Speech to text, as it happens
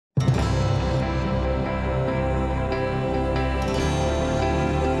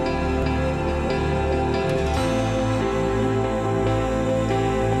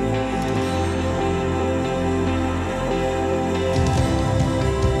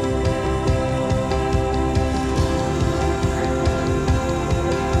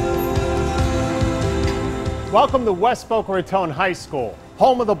Welcome to West Boca Raton High School,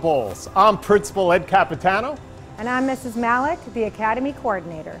 home of the Bulls. I'm Principal Ed Capitano. And I'm Mrs. Malik, the Academy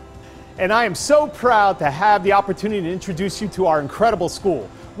Coordinator. And I am so proud to have the opportunity to introduce you to our incredible school.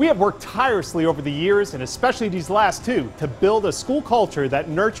 We have worked tirelessly over the years, and especially these last two, to build a school culture that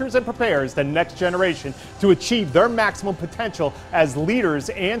nurtures and prepares the next generation to achieve their maximum potential as leaders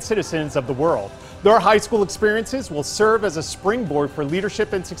and citizens of the world. Their high school experiences will serve as a springboard for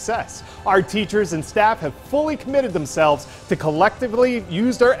leadership and success. Our teachers and staff have fully committed themselves to collectively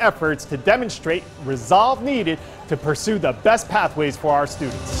use their efforts to demonstrate resolve needed to pursue the best pathways for our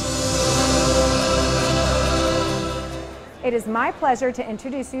students. It is my pleasure to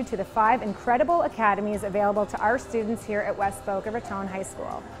introduce you to the 5 incredible academies available to our students here at West Boca Raton High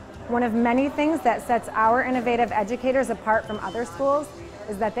School. One of many things that sets our innovative educators apart from other schools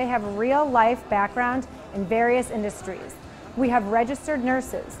is that they have real-life background in various industries. We have registered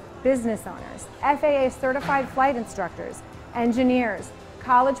nurses, business owners, FAA certified flight instructors, engineers,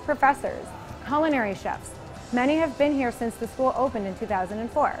 college professors, culinary chefs. Many have been here since the school opened in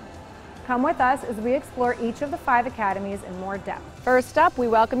 2004. Come with us as we explore each of the 5 academies in more depth. First up, we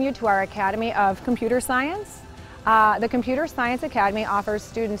welcome you to our Academy of Computer Science. The Computer Science Academy offers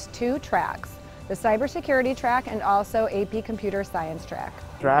students 2 tracks, the Cybersecurity track and also AP Computer Science track.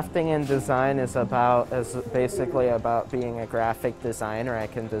 Drafting and design is basically about being a graphic designer. I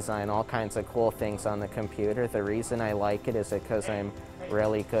can design all kinds of cool things on the computer. The reason I like it is because I'm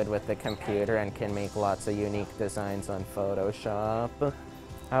really good with the computer and can make lots of unique designs on Photoshop.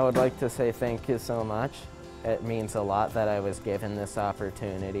 I would like to say thank you so much. It means a lot that I was given this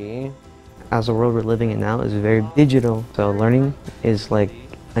opportunity. As the world we're living in now is very digital, so learning is like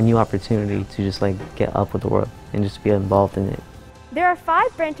a new opportunity to just like get up with the world and just be involved in it. There are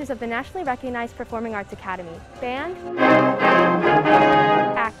 5 branches of the nationally recognized Performing Arts Academy: band,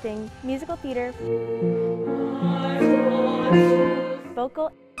 acting, musical theater,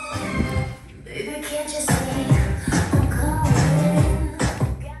 vocal,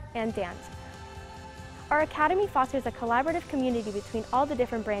 and dance. Our academy fosters a collaborative community between all the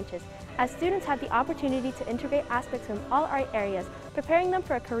different branches, as students have the opportunity to integrate aspects from all art areas, preparing them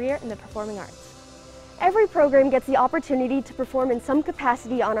for a career in the performing arts. Every program gets the opportunity to perform in some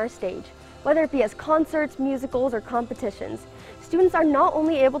capacity on our stage, whether it be as concerts, musicals, or competitions. Students are not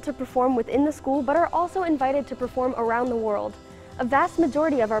only able to perform within the school, but are also invited to perform around the world. A vast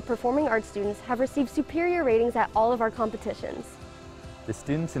majority of our performing arts students have received superior ratings at all of our competitions. The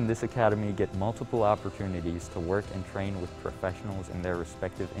students in this academy get multiple opportunities to work and train with professionals in their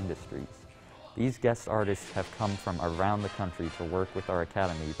respective industries. These guest artists have come from around the country to work with our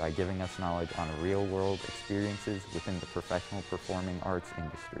academy by giving us knowledge on real-world experiences within the professional performing arts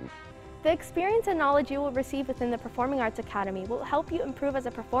industry. The experience and knowledge you will receive within the Performing Arts Academy will help you improve as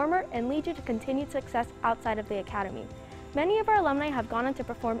a performer and lead you to continued success outside of the academy. Many of our alumni have gone on to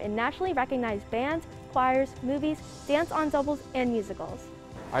perform in nationally recognized bands, choirs, movies, dance ensembles, and musicals.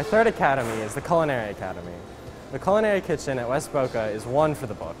 Our 3rd academy is the Culinary Academy. The Culinary Kitchen at West Boca is one for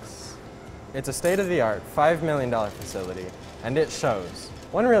the books. It's a state-of-the-art $5 million facility, and it shows.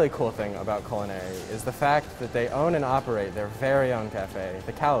 One really cool thing about Culinary is the fact that they own and operate their very own cafe,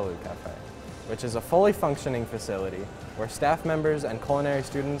 the Callaloo Cafe, which is a fully functioning facility where staff members and culinary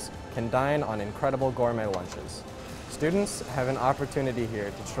students can dine on incredible gourmet lunches. Students have an opportunity here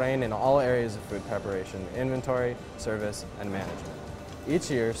to train in all areas of food preparation, inventory, service, and management.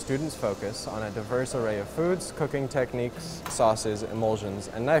 Each year, students focus on a diverse array of foods, cooking techniques, sauces, emulsions,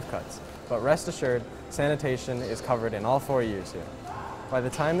 and knife cuts. But rest assured, sanitation is covered in all 4 years here. By the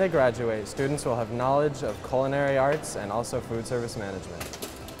time they graduate, students will have knowledge of culinary arts and also food service management.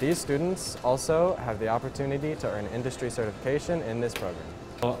 These students also have the opportunity to earn industry certification in this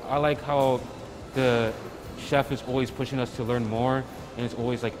program. I like how the chef is always pushing us to learn more, and it's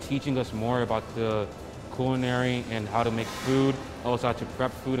always like teaching us more about the culinary and how to make food, also how to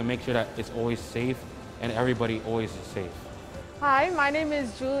prep food and make sure that it's always safe and everybody always is safe. Hi, my name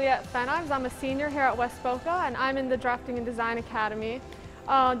is Juliet Fenives. I'm a senior here at West Boca, and I'm in the Drafting and Design Academy.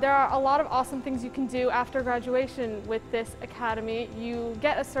 There are a lot of awesome things you can do after graduation with this academy. You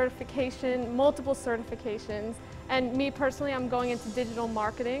get a certification, multiple certifications, and me personally, I'm going into digital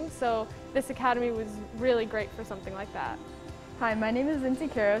marketing, so this academy was really great for something like that. Hi, my name is Lindsay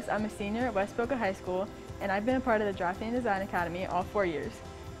Karos. I'm a senior at West Boca High School, and I've been a part of the Drafting and Design Academy all 4 years.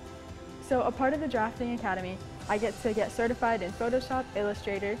 So a part of the Drafting Academy, I get to get certified in Photoshop,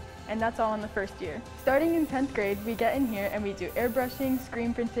 Illustrator, and that's all in the first year. Starting in 10th grade, we get in here and we do airbrushing,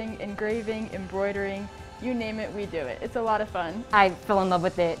 screen printing, engraving, embroidering, you name it, we do it. It's a lot of fun. I fell in love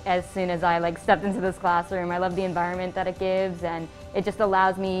with it as soon as I stepped into this classroom. I love the environment that it gives, and it just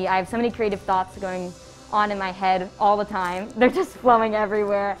allows me, I have so many creative thoughts going on in my head all the time. They're just flowing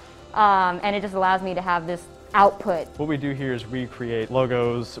everywhere, and it just allows me to have this output. What we do here is we create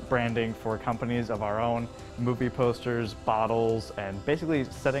logos, branding for companies of our own, movie posters, bottles, and basically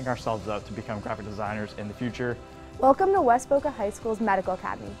setting ourselves up to become graphic designers in the future. Welcome to West Boca High School's Medical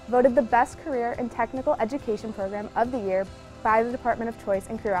Academy, voted the best career and technical education program of the year by the Department of Choice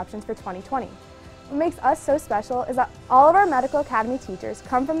and Career Options for 2020. What makes us so special is that all of our Medical Academy teachers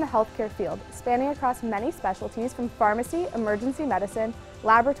come from the healthcare field, spanning across many specialties from pharmacy, emergency medicine,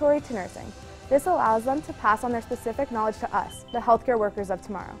 laboratory to nursing. This allows them to pass on their specific knowledge to us, the healthcare workers of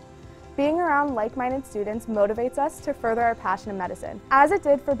tomorrow. Being around like-minded students motivates us to further our passion in medicine, as it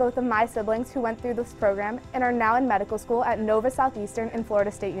did for both of my siblings who went through this program and are now in medical school at Nova Southeastern and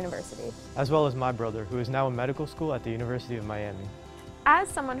Florida State University. As well as my brother, who is now in medical school at the University of Miami. As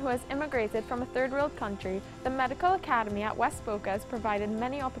someone who has immigrated from a third-world country, the Medical Academy at West Boca has provided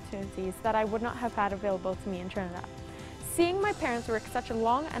many opportunities that I would not have had available to me in Trinidad. Seeing my parents work such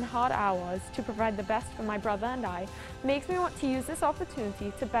long and hard hours to provide the best for my brother and I makes me want to use this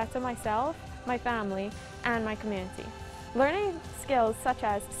opportunity to better myself, my family, and my community. Learning skills such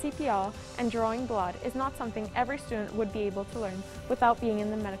as CPR and drawing blood is not something every student would be able to learn without being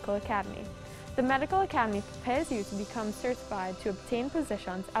in the Medical Academy. The Medical Academy prepares you to become certified to obtain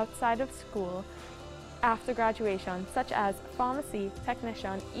positions outside of school after graduation, such as pharmacy,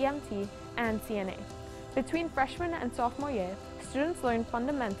 technician, EMT, and CNA. Between freshman and sophomore year, students learn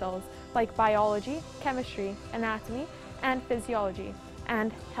fundamentals like biology, chemistry, anatomy, and physiology,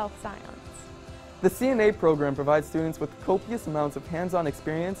 and health science. The CNA program provides students with copious amounts of hands-on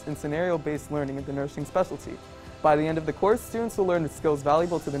experience in scenario-based learning in the nursing specialty. By the end of the course, students will learn the skills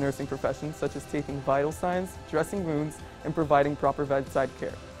valuable to the nursing profession, such as taking vital signs, dressing wounds, and providing proper bedside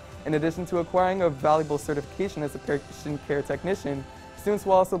care. In addition to acquiring a valuable certification as a patient care technician, students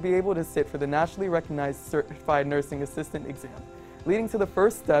will also be able to sit for the nationally recognized Certified Nursing Assistant exam, leading to the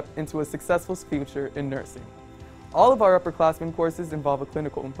first step into a successful future in nursing. All of our upperclassmen courses involve a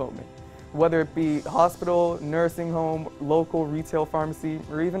clinical component, whether it be hospital, nursing home, local retail pharmacy,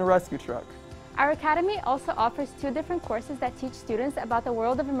 or even a rescue truck. Our academy also offers 2 different courses that teach students about the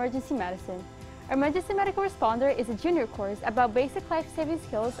world of emergency medicine. Emergency Medical Responder is a junior course about basic life-saving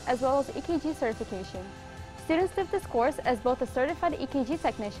skills as well as EKG certification. Students take this course as both a certified EKG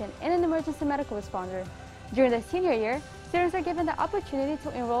technician and an emergency medical responder. During their senior year, students are given the opportunity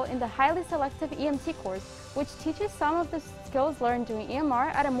to enroll in the highly selective EMT course, which teaches some of the skills learned doing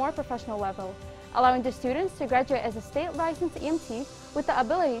EMR at a more professional level, allowing the students to graduate as a state licensed EMT with the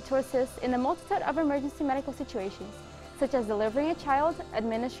ability to assist in a multitude of emergency medical situations, such as delivering a child,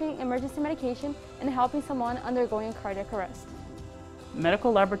 administering emergency medication, and helping someone undergoing cardiac arrest.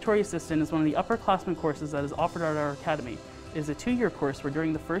 Medical Laboratory Assistant is one of the upperclassmen courses that is offered at our academy. It is a 2-year course where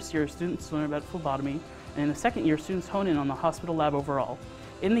during the first year students learn about phlebotomy, and in the second year students hone in on the hospital lab overall.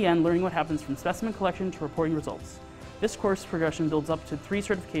 In the end, learning what happens from specimen collection to reporting results. This course progression builds up to 3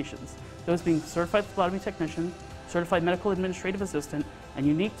 certifications, those being Certified Phlebotomy Technician, Certified Medical Administrative Assistant, and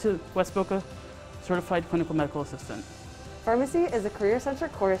unique to West Boca, Certified Clinical Medical Assistant. Pharmacy is a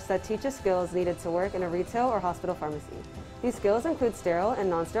career-centric course that teaches skills needed to work in a retail or hospital pharmacy. These skills include sterile and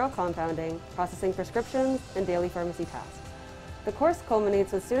non-sterile compounding, processing prescriptions, and daily pharmacy tasks. The course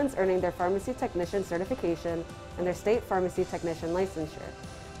culminates with students earning their pharmacy technician certification and their state pharmacy technician licensure,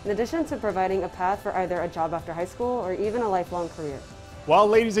 in addition to providing a path for either a job after high school or even a lifelong career. Well,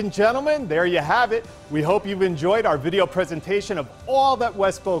 ladies and gentlemen, there you have it. We hope you've enjoyed our video presentation of all that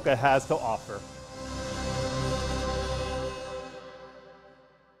West Boca has to offer.